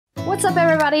What's up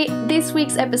everybody? This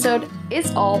week's episode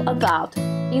is all about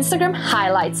Instagram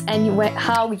highlights and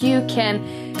how you can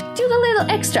do the little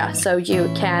extra so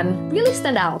you can really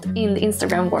stand out in the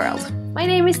Instagram world. My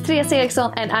name is Therese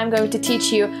Eriksson and I'm going to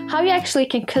teach you how you actually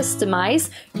can customize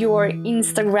your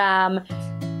Instagram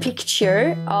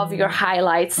picture of your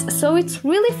highlights so it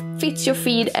really fits your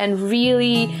feed and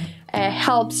really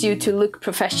helps you to look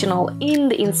professional in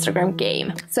the Instagram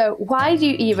game. So why do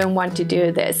you even want to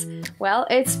do this? Well,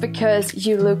 it's because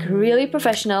you look really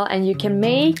professional and you can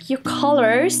make your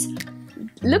colors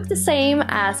look the same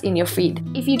as in your feed.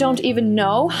 If you don't even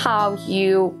know how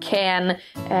you can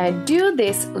do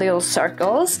these little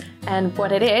circles and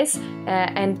what it is,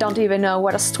 and don't even know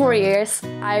what a story is,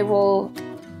 I will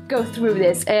go through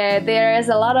this. There is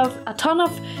a ton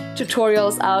of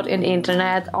tutorials out in the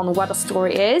internet on what a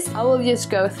story is. I will just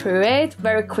go through it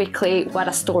very quickly what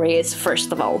a story is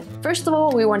first of all. First of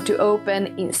all, we want to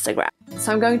open Instagram.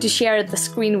 So I'm going to share the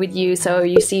screen with you so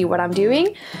you see what I'm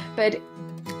doing. But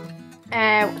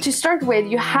to start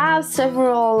with, you have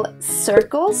several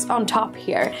circles on top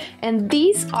here, and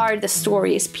these are the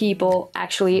stories people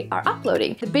actually are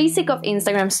uploading. The basic of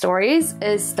Instagram stories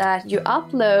is that you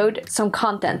upload some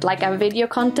content, like a video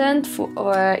content,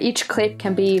 each clip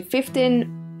can be 15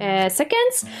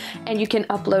 seconds, and you can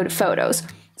upload photos.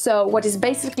 So what it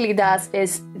basically does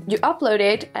is you upload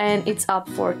it and it's up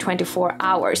for 24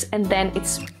 hours and then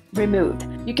it's removed.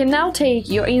 You can now take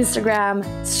your Instagram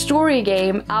story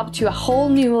game up to a whole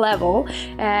new level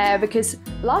because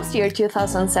last year,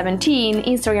 2017,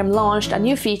 Instagram launched a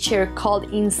new feature called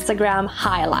Instagram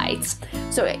Highlights.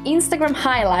 So Instagram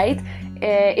Highlight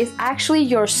is actually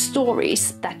your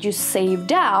stories that you save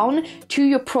down to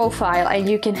your profile and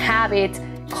you can have it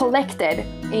collected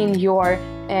in your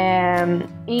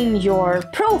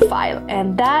profile,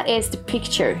 and that is the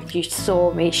picture you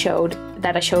saw me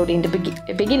that I showed in the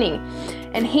beginning.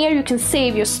 And here you can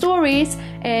save your stories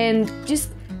and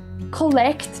just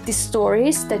collect the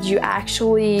stories that you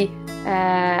actually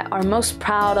are most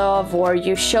proud of, or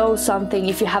you show something.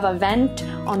 If you have an event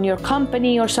on your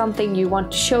company or something you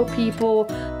want to show people,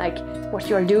 like what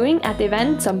you're doing at the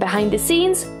event, some behind the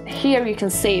scenes, here you can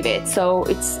save it so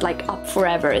it's like up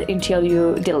forever until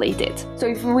you delete it. So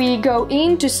if we go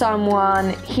into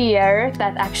someone here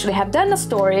that actually have done a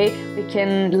story, we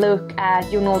can look at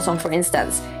Jon Olsson, for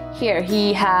instance. Here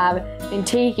he have been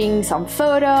taking some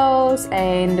photos,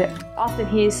 and often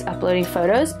he's uploading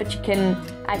photos, but you can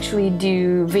actually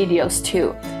do videos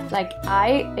too. Like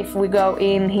if we go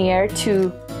in here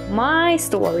to my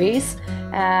stories,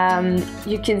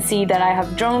 you can see that I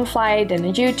have drone flight and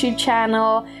a YouTube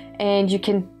channel, and you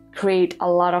can create a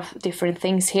lot of different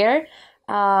things here.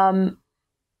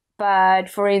 But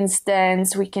for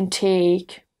instance, we can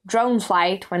take drone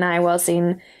flight when I was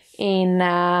in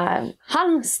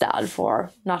Halmstad for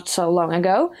not so long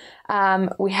ago.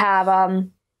 We have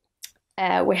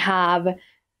let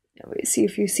me see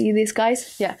if you see these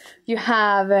guys. Yeah, you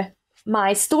have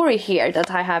my story here that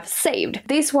I have saved.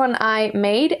 This one I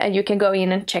made, and you can go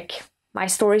in and check my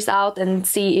stories out and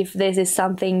see if this is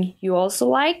something you also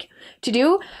like to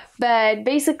do. But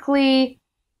basically,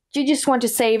 you just want to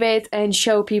save it and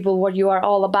show people what you are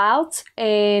all about,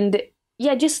 and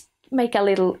yeah, just make a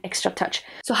little extra touch.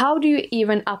 So how do you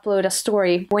even upload a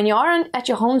story? When you are at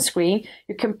your home screen,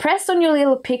 you can press on your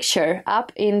little picture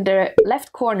up in the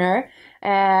left corner.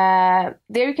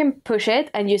 There you can push it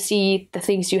and you see the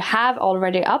things you have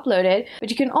already uploaded, but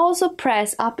you can also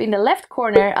press up in the left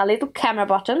corner a little camera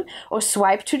button or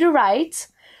swipe to the right,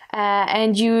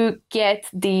 and you get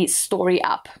the story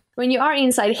up. When you are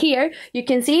inside here, you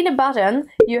can see the button.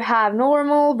 You have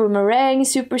normal, boomerang,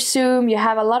 super zoom. You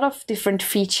have a lot of different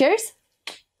features.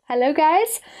 Hello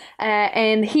guys.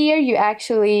 And here you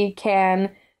actually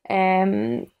can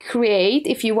create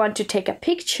if you want to take a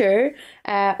picture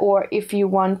or if you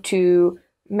want to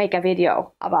make a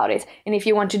video about it. And if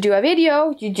you want to do a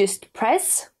video, you just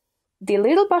press the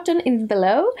little button in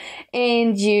below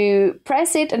and you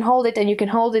press it and hold it, and you can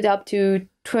hold it up to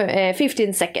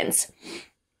 15 seconds.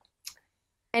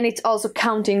 And it's also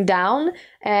counting down,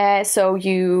 so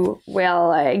you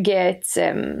will get,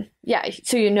 so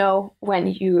you know when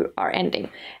you are ending.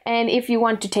 And if you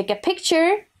want to take a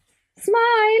picture,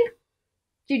 smile,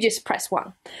 you just press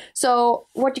 1. So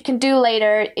what you can do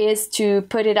later is to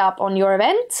put it up on your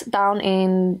event down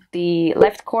in the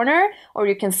left corner, or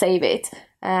you can save it,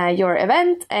 your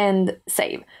event, and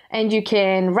save. And you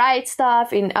can write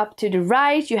stuff in up to the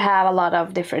right. You have a lot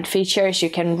of different features. You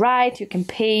can write, you can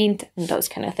paint, and those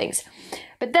kind of things.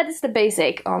 But that is the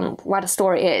basic on what a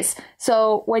story is.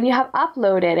 So when you have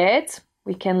uploaded it,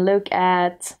 we can look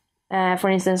at, for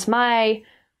instance, my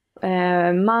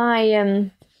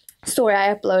my story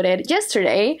I uploaded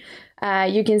yesterday,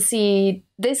 you can see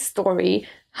this story,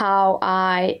 how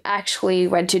I actually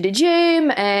went to the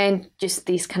gym and just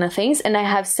these kind of things. And I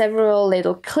have several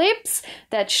little clips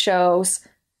that shows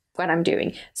what I'm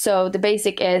doing. So the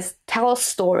basic is tell a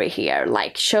story here,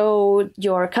 like show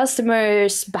your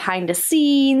customers behind the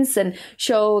scenes and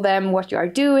show them what you are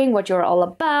doing, what you're all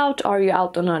about. Are you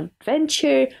out on an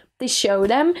adventure? Please show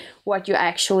them what you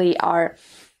actually are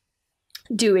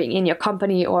doing in your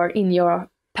company or in your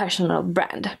personal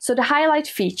brand. So the highlight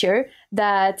feature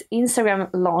that Instagram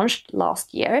launched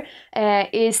last year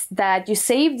is that you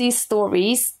save these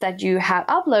stories that you have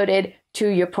uploaded to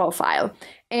your profile.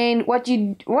 And what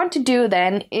you want to do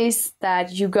then is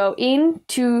that you go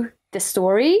into the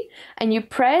story and you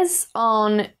press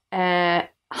on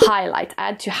highlight,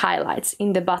 add to highlights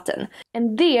in the button.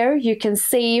 And there you can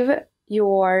save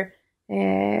your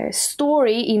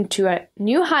story into a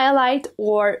new highlight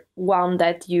or one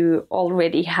that you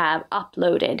already have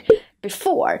uploaded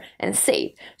before and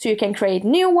saved. So you can create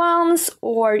new ones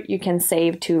or you can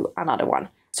save to another one.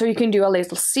 So you can do a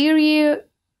little series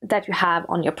that you have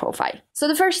on your profile. So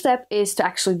the first step is to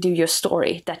actually do your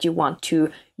story that you want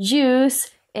to use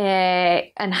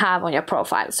and have on your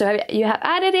profile. So you have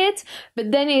added it,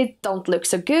 but then it don't look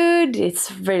so good. It's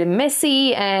very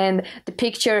messy and the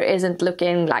picture isn't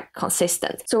looking like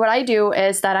consistent. So what I do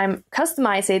is that I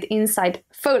customize it inside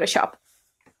Photoshop,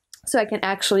 so I can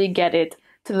actually get it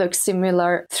to look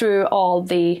similar through all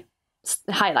the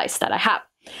highlights that I have.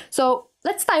 So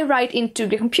let's dive right into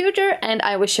the computer and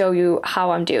I will show you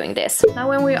how I'm doing this. Now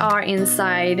when we are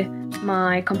inside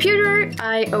my computer,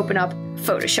 I open up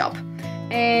Photoshop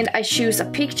and I choose a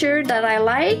picture that I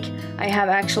like. I have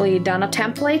actually done a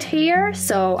template here,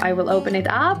 so I will open it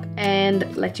up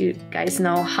and let you guys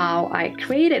know how I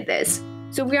created this.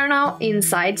 So we are now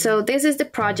inside, so this is the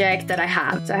project that I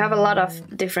have. So I have a lot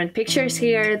of different pictures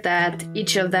here that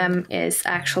each of them is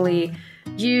actually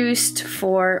used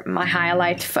for my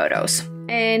highlight photos.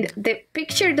 And the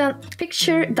picture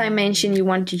dimension you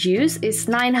want to use is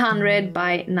 900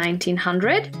 by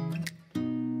 1900.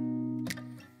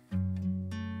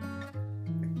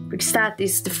 Because that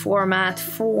is the format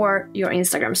for your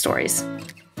Instagram stories.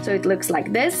 So it looks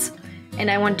like this.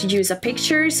 And I want to use a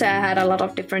picture, so I had a lot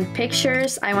of different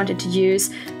pictures I wanted to use,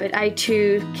 but I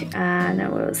took, now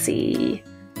we'll see,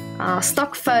 a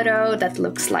stock photo that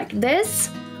looks like this.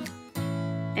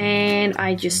 And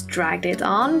I just dragged it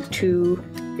on to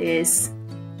this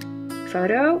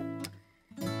photo.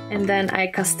 And then I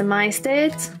customized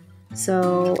it,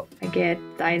 so I get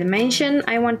the dimension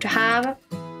I want to have.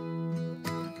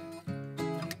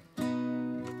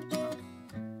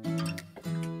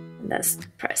 Let's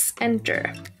press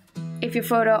enter. If your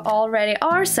photo already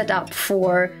are set up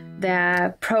for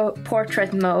the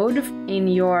portrait mode in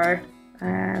your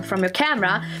from your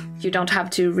camera, you don't have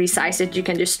to resize it, you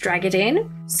can just drag it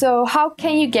in. So how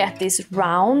can you get this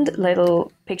round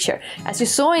little picture? As you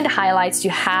saw in the highlights,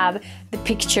 you have the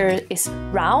picture is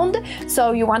round,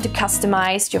 so you want to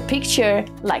customize your picture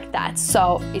like that,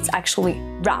 so it's actually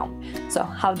round. So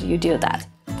how do you do that?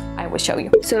 I will show you.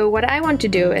 So what I want to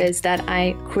do is that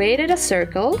I created a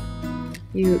circle,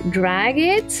 you drag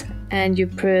it and you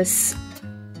press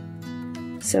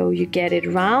so you get it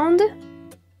round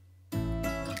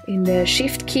in the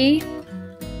shift key,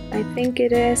 I think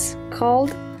it is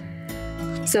called.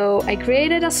 So I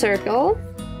created a circle.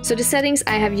 So the settings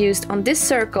I have used on this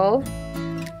circle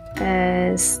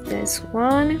is this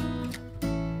one.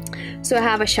 So I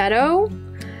have a shadow.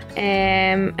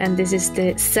 And this is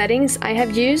the settings I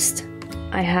have used.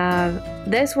 I have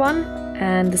this one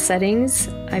and the settings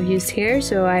I've used here,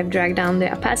 so I've dragged down the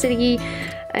opacity.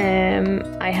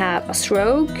 I have a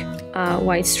stroke, a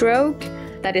white stroke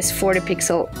that is 40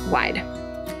 pixel wide,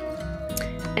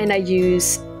 and I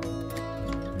use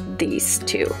these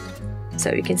two,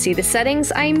 so you can see the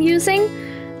settings I'm using.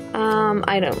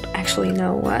 I don't actually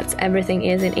know what everything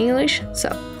is in English, so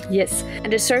yes.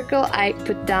 And the circle I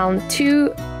put down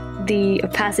to the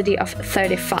opacity of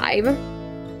 35.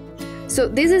 So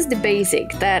this is the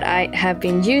basic that I have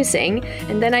been using,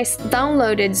 and then I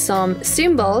downloaded some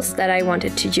symbols that I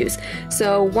wanted to use.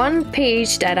 So one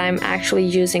page that I'm actually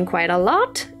using quite a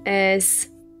lot is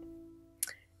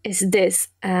this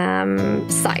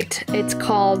site. It's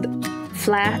called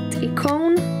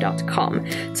flaticon.com.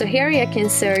 So here you can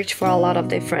search for a lot of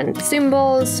different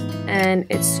symbols and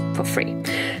it's for free.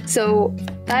 So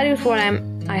that is what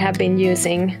I have been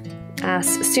using as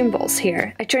symbols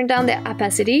here. I turned down the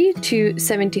opacity to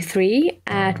 73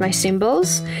 at my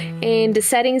symbols, and the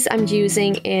settings I'm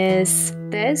using is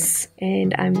this,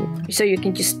 and so you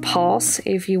can just pause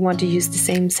if you want to use the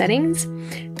same settings,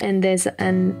 and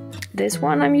this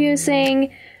one I'm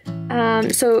using.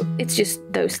 So it's just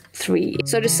those three.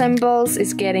 So the symbols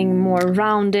is getting more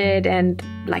rounded and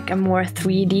like a more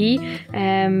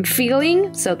 3D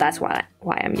feeling, so that's why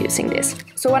I'm using this.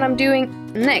 So what I'm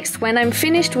doing next, when I'm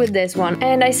finished with this one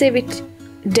and I save it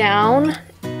down,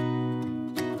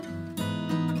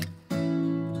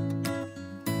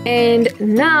 and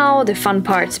now the fun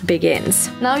part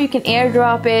begins. Now you can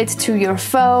airdrop it to your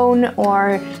phone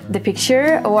or the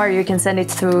picture, or you can send it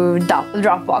through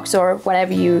Dropbox or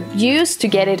whatever you use to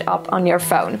get it up on your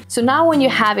phone. So now when you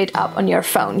have it up on your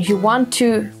phone, you want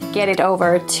to get it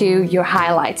over to your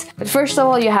highlights. But first of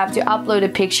all, you have to upload a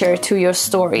picture to your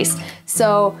stories.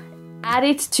 So add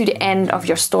it to the end of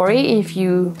your story if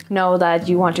you know that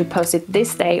you want to post it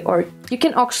this day, or you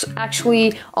can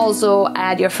actually also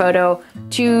add your photo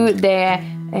to the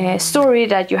story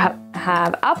that you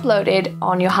have uploaded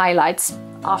on your highlights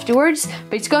afterwards.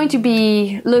 But it's going to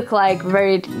look like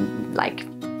very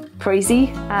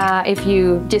crazy if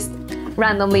you just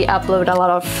randomly upload a lot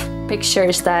of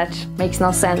pictures that makes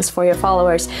no sense for your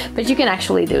followers, but you can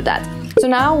actually do that. So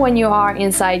now when you are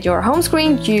inside your home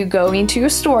screen, you go into your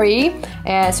story,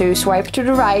 so you swipe to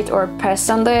the right or press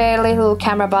on the little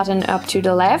camera button up to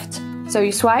the left. So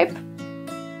you swipe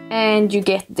and you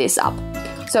get this up.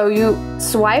 So you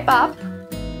swipe up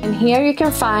and here you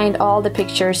can find all the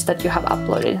pictures that you have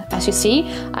uploaded. As you see,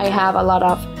 I have a lot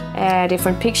of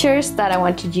different pictures that I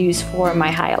want to use for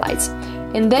my highlights.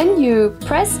 And then you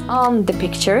press on the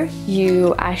picture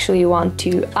you actually want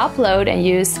to upload and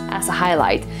use as a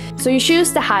highlight. So you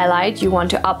choose the highlight you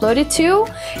want to upload it to,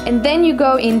 and then you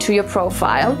go into your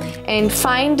profile and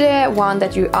find the one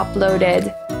that you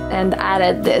uploaded and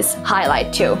added this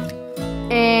highlight to.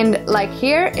 And like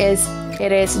here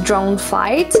it is drone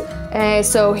flight.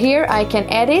 So here I can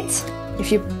edit.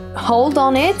 If you hold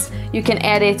on it, you can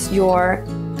edit your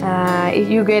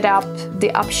you get up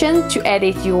the option to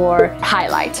edit your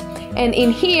highlight, and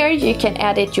in here you can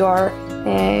edit your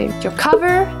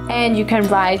cover, and you can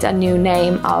write a new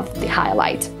name of the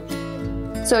highlight.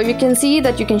 So you can see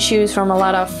that you can choose from a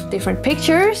lot of different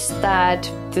pictures that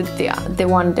the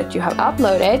one that you have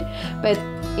uploaded. But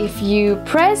if you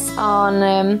press on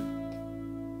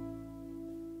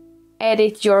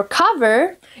edit your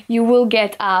cover, you will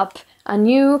get up a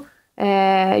new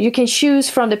you can choose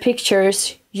from the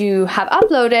pictures you have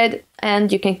uploaded, and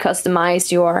you can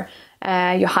customize your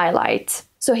highlight.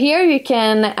 So here you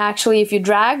can actually, if you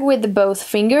drag with both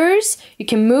fingers, you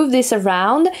can move this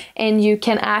around, and you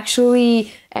can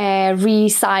actually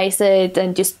resize it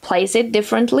and just place it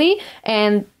differently.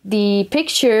 And the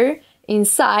picture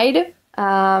inside,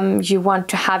 you want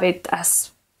to have it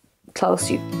as close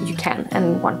you can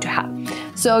and want to have.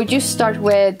 So you start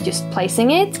with just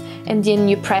placing it, and then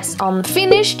you press on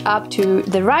finished up to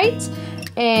the right,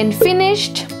 and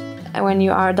finished when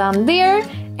you are done there,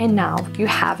 and now you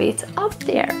have it up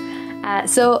there.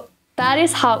 So that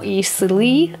is how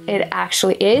easily it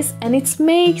actually is, and it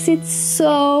makes it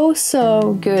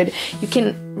so good. You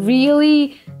can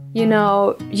really, you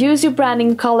know, use your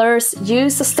branding colors,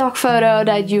 use a stock photo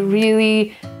that you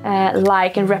really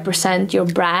like and represent your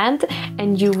brand,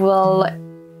 and you will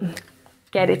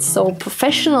get it so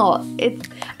professional.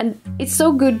 And it's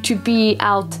so good to be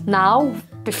out now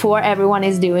before everyone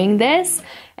is doing this,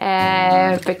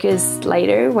 because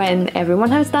later when everyone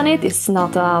has done it, it's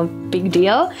not a big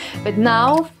deal. But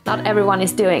now not everyone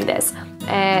is doing this,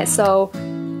 so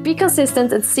be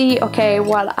consistent and see, okay,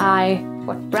 what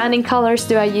branding colors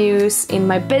do I use in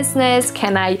my business?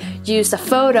 Can I use a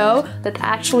photo that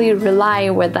actually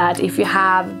rely with that? If you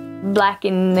have black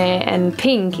and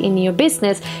pink in your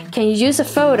business, can you use a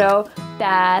photo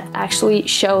that actually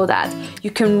show that? You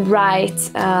can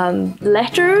write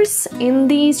letters in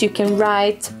these, you can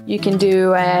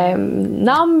do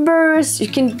numbers, you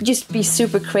can just be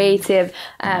super creative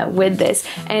with this.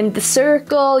 And the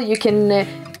circle, you can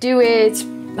do it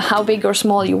how big or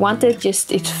small you want it,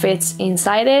 just it fits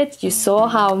inside it. You saw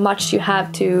how much you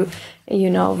have to, you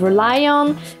know, rely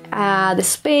on the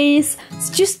space.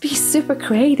 Just be super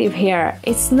creative here.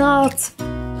 It's not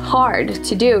hard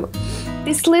to do.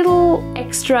 This little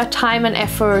extra time and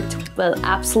effort will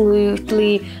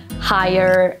absolutely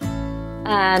higher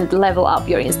and level up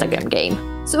your Instagram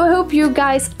game. So I hope you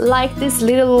guys like this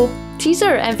little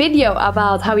teaser and video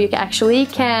about how you actually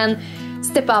can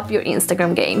step up your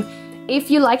Instagram game. If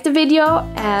you liked the video,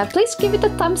 please give it a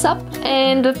thumbs up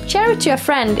and share it to a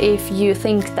friend if you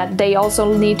think that they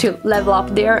also need to level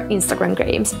up their Instagram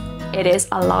games. it is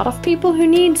a lot of people who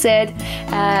needs it.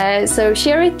 So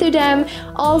share it to them.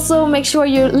 Also, make sure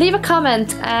you leave a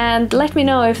comment and let me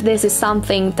know if this is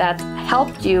something that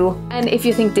helped you and if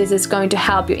you think this is going to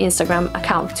help your Instagram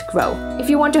account to grow. If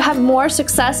you want to have more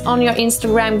success on your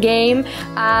Instagram game,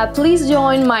 please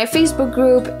join my Facebook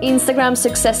group, Instagram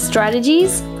Success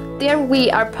Strategies. There we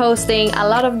are posting a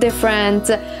lot of different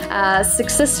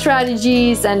success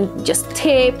strategies and just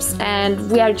tips, and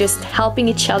we are just helping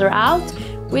each other out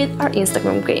with our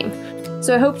Instagram game.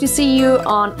 So I hope to see you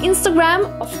on Instagram,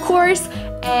 of course,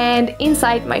 and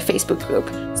inside my Facebook group.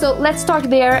 So let's talk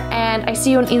there, and I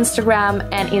see you on Instagram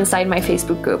and inside my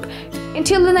Facebook group.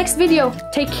 Until the next video,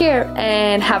 take care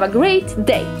and have a great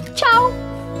day. Ciao!